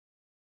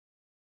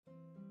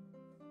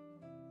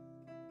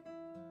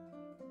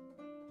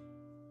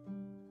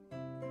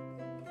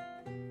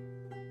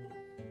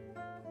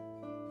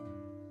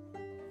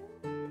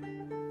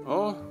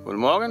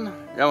Guten Morgen,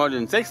 wir haben heute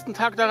den 6.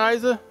 Tag der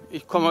Reise.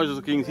 Ich komme heute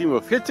so gegen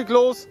 7:40 Uhr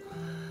los.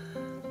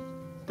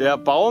 Der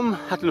Baum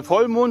hat den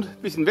Vollmond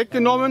ein bisschen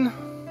weggenommen.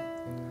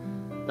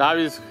 Da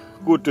habe ich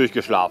gut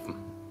durchgeschlafen.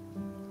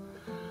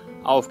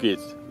 Auf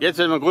geht's. Jetzt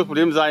wird mein größtes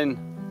Problem sein,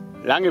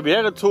 lange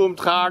Wehre zu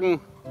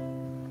umtragen,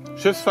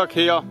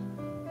 Schiffsverkehr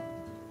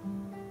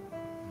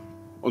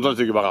und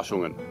sonstige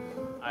Überraschungen.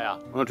 Ah ja,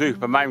 und natürlich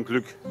bei meinem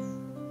Glück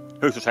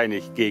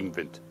höchstwahrscheinlich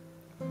Gegenwind.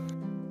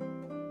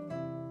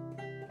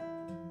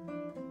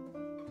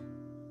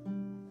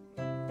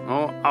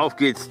 So, auf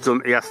geht's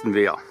zum ersten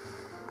Wehr.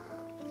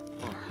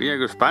 Bin ja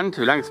gespannt,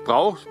 wie lange es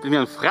braucht. Bin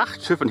ja ein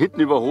Frachtschiff von hinten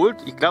überholt.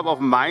 Ich glaube, auf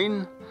dem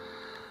Main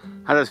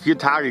hat es 4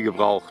 Tage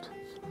gebraucht,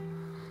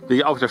 bis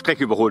ich auf der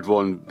Strecke überholt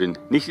worden bin.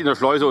 Nicht in der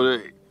Schleuse oder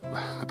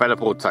bei der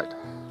Brotzeit.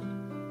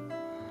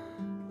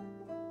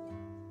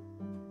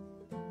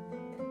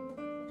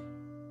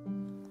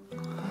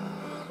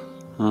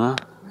 Ja,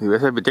 die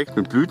Wässer bedeckt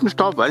mit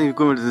Blütenstaub. Weiß nicht,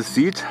 wie man das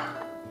sieht.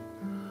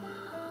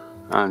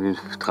 Den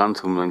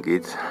Strand rum, dann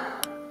geht's.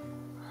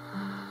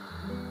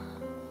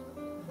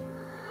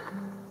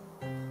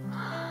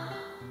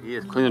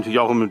 Es könnte natürlich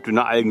auch um eine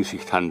dünne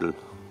Algenschicht handeln.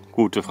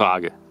 Gute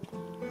Frage.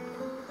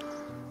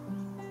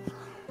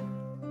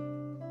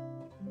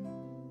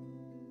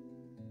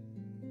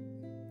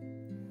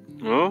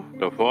 So,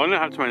 da vorne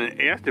hat es meine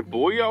erste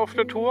Boje auf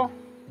der Tour.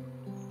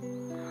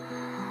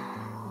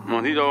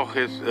 Man sieht auch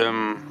jetzt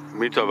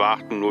mit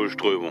erwarten Null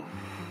Strömung.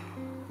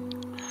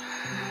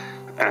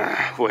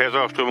 Woher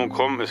soll auch Strömung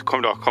kommen? Es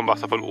kommt auch kaum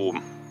Wasser von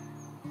oben.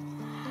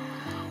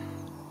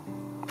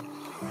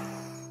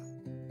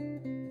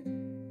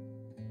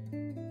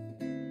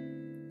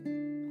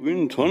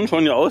 Grünen Tonnen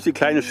schauen ja aus wie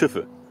kleine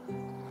Schiffe.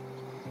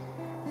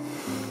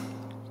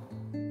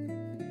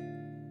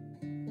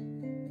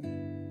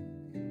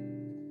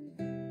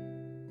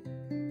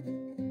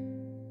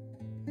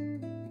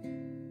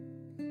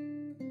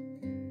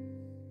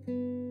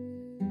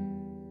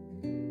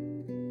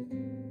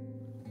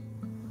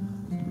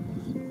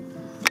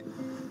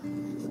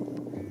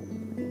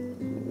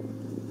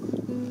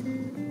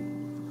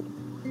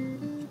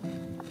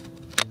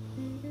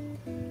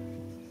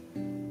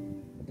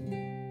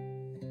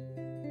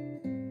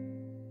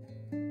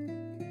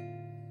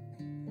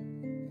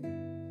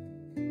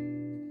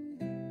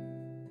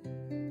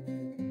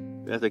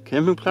 Der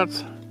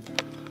Campingplatz,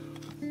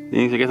 den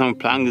ich gestern im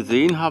Plan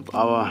gesehen habe,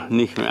 aber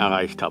nicht mehr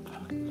erreicht habe.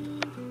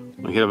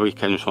 Und ich hätte wirklich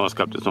keine Chance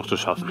gehabt, das noch zu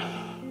schaffen.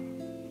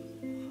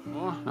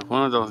 So, da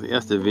vorne ist auch das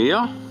erste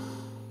Wehr.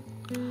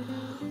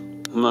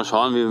 Mal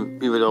schauen,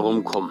 wie wir da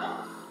rumkommen.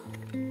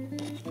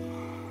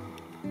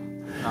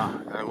 Ja,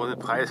 eine große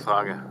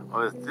Preisfrage.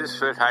 Aber das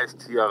Schild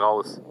heißt hier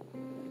raus.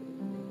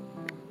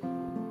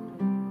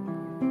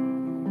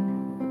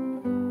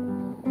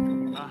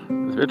 Ja,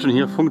 das wird schon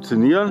hier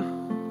funktionieren.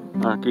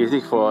 Da gehe ich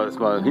nicht vor, jetzt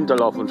mal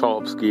Hinterlauf und schau,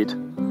 ob es geht.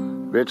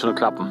 Wird schon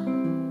klappen.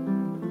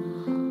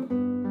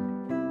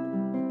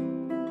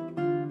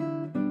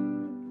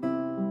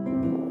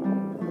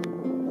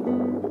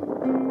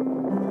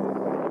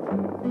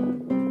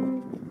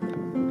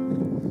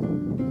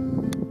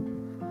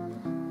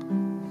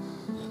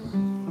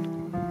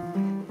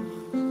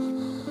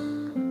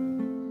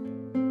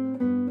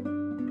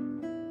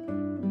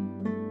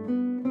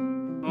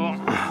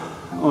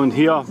 So. Und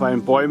hier bei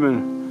den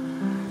Bäumen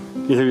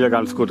hier sind wir wieder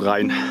ganz gut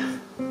rein.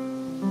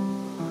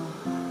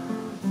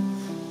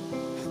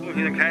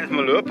 Hier ein kleines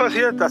Malheur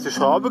passiert, da ist die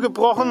Schraube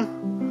gebrochen.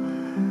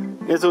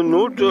 Jetzt so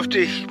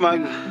notdürftig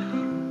mal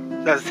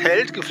das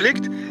hält,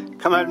 geflickt,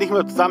 kann man halt nicht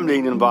mehr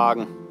zusammenlegen den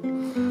Wagen.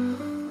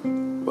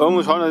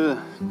 Irgendwo schauen,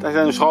 dass ich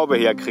eine Schraube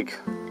herkriege.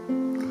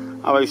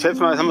 Aber ich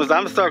schätze mal, jetzt haben wir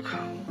Samstag,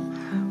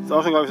 ist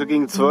auch schon glaube ich so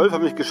gegen 12,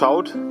 habe ich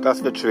geschaut,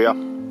 das wird schwer.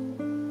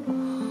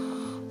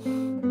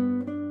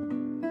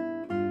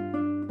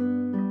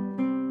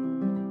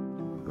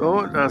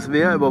 So, das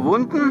Wehr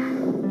überwunden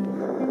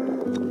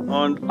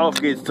und auf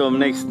geht's zum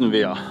nächsten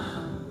Wehr.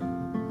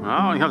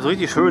 Ja, und ich habe so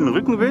richtig schönen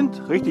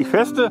Rückenwind, richtig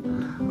feste.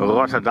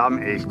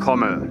 Rotterdam, ich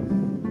komme.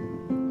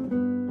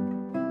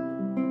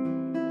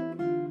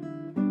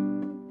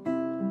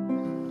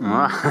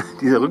 Ja,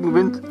 dieser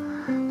Rückenwind,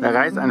 der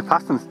reißt einem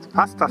fast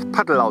das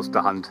Paddel aus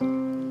der Hand. So,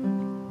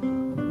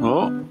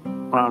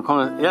 und dann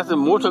kommt das erste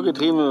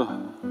motorgetriebene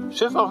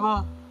Schiff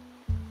auf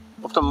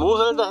der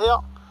Mosel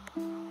daher.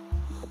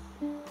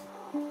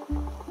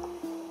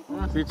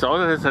 Sieht so aus,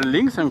 als ist da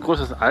links ein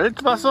großes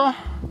Altwasser,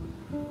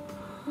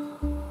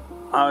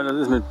 aber das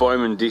ist mit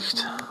Bäumen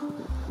dicht.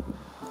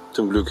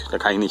 Zum Glück, da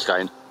kann ich nicht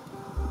rein.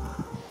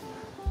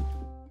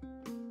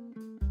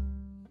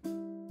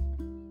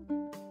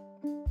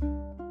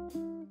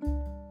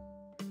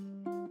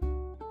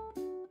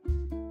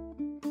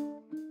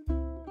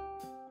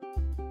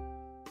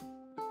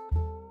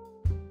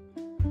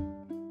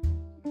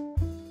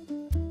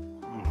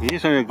 Hier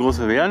ist eine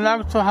große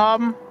Wehranlage zu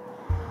haben.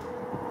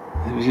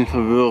 Ein bisschen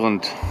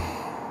verwirrend.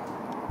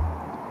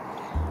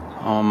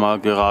 Aber mal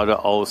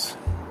geradeaus.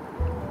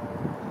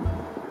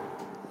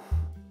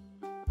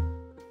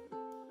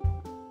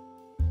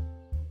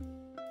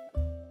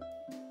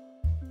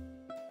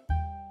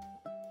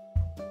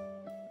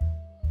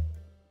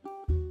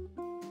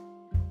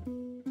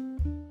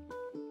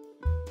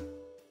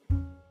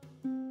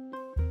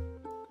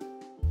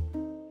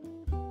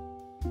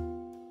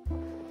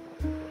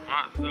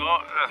 So,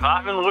 das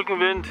war's mit dem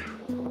Rückenwind.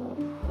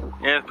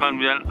 Jetzt kommt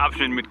wieder ein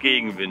Abschnitt mit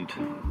Gegenwind.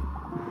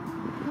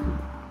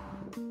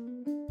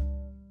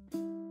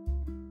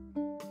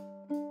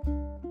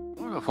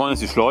 Da vorne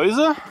ist die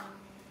Schleuse.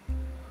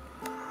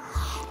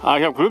 Aber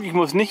ich habe Glück, ich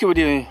muss nicht über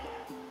die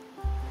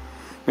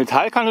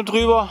Metallkante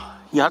drüber.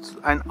 Hier hat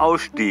es einen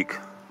Ausstieg.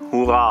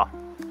 Hurra!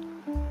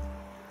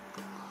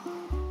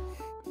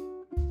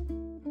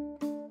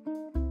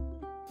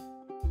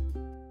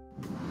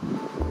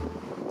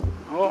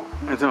 So,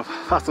 jetzt sind wir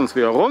fast uns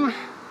wieder rum.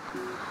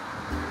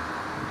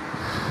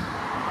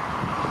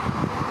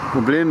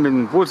 Problem mit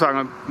dem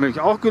Bootswagen habe ich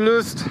auch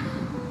gelöst.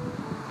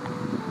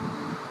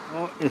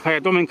 So, jetzt fahre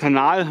ich doch mit dem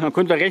Kanal. Man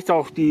könnte rechts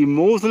auch die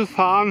Mosel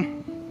fahren.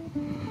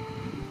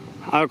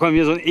 Aber da kommt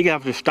wieder so ein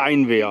ekelhaftes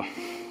Steinwehr.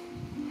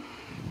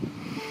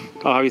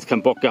 Da habe ich jetzt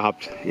keinen Bock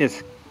gehabt.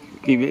 Jetzt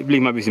will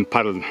ich mal ein bisschen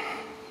paddeln.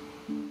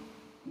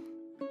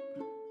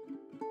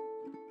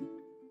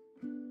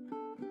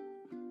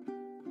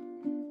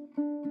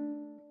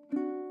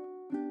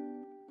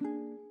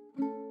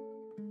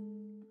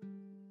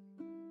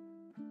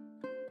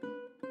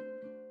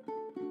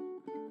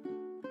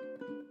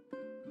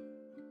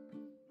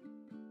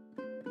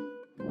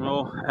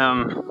 So,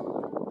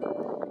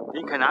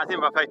 den Kanal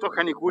sehen war vielleicht doch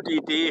keine gute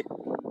Idee.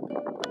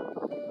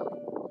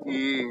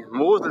 Die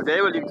Mosel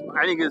selber liegt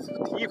einiges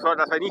tiefer,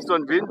 dass wir nicht so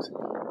ein Wind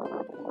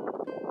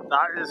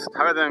da ist,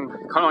 teilweise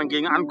kann man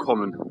gegen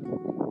ankommen.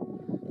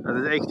 Das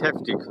ist echt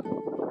heftig.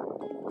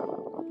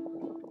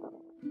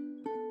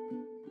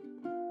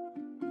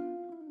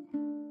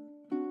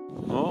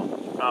 So,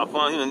 da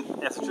vorne ein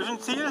erstes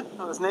Zwischenziel,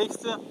 das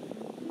nächste,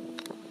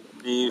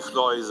 die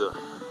Schleuse.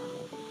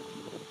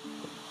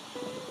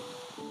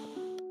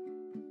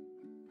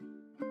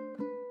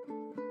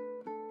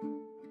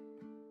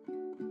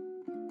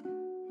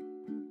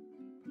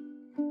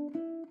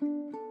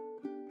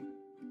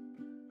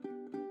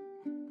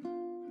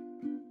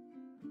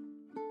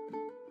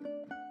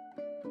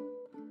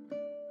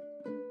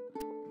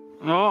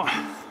 Ja,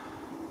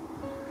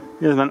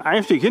 hier ist mein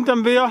Einstieg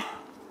hinterm Wehr.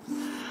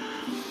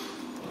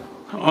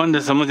 Und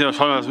jetzt muss ich noch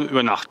schauen, was ich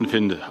übernachten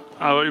finde.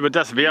 Aber über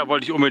das Wehr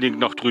wollte ich unbedingt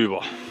noch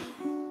drüber.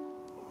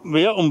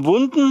 Wehr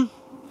umwunden.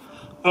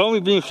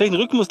 Irgendwie bin ich im schlechten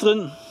Rhythmus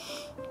drin.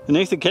 Der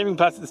nächste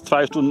Campingplatz ist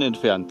 2 Stunden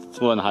entfernt,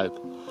 2,5.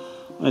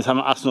 Und jetzt haben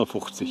wir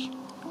 18:50 Uhr.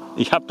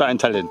 Ich habe da ein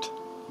Talent.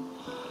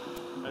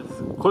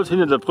 Jetzt kurz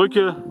hinter der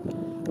Brücke,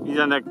 wie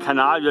dann der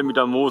Kanal wieder mit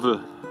der Mosel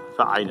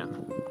vereinen.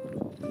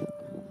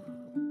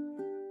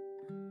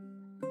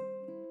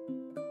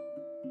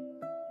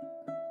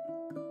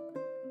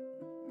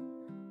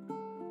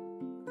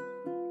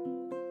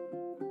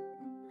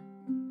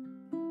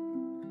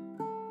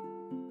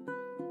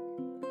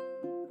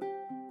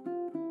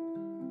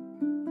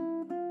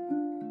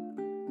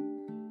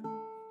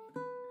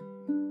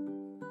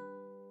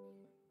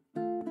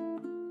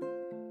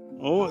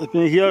 Oh, ich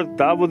bin hier,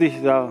 da wo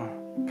sich der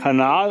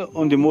Kanal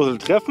und die Mosel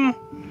treffen.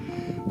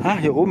 Ah,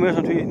 hier oben wäre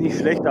es natürlich nicht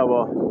schlecht,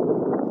 aber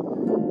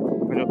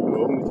ich bin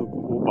irgendwie so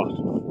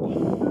beobachtet.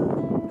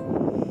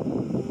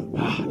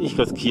 Ich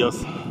riskiere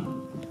es.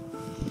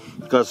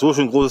 Das ist so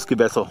schon ein großes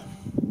Gewässer.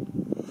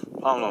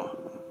 Fahren wir noch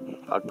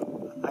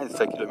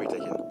 1-2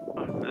 Kilometerchen.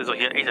 Das ist doch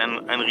hier echt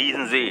ein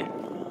Riesensee.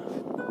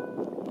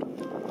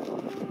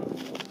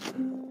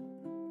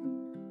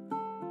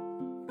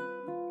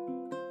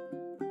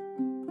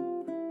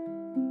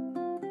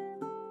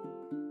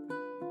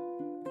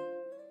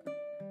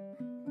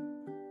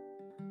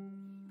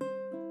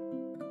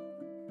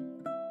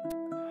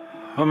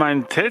 Von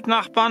meinen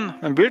Zeltnachbarn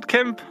beim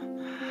Wildcamp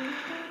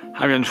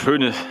haben wir ein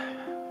schönes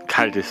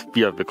kaltes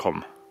Bier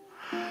bekommen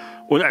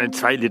und eine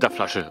 2 Liter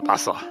Flasche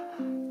Wasser.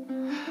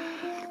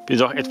 Bin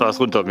doch etwas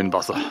runter mit dem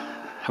Wasser.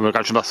 Haben wir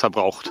ganz schön was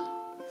verbraucht.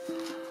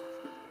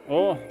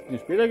 Oh,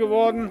 ist später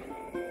geworden.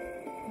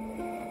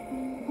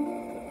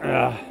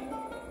 Ja.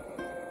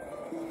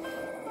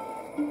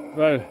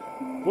 Weil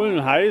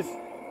bullen heiß.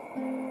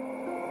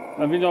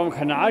 Dann bin ich auf den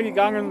Kanal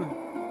gegangen,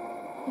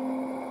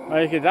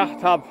 weil ich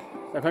gedacht habe,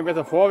 da komme ich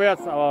besser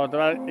vorwärts, aber da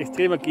war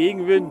extremer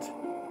Gegenwind.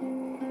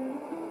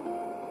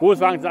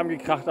 Bootswagen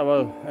zusammengekracht,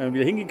 aber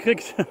wieder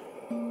hingekriegt.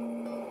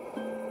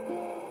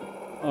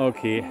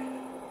 Okay.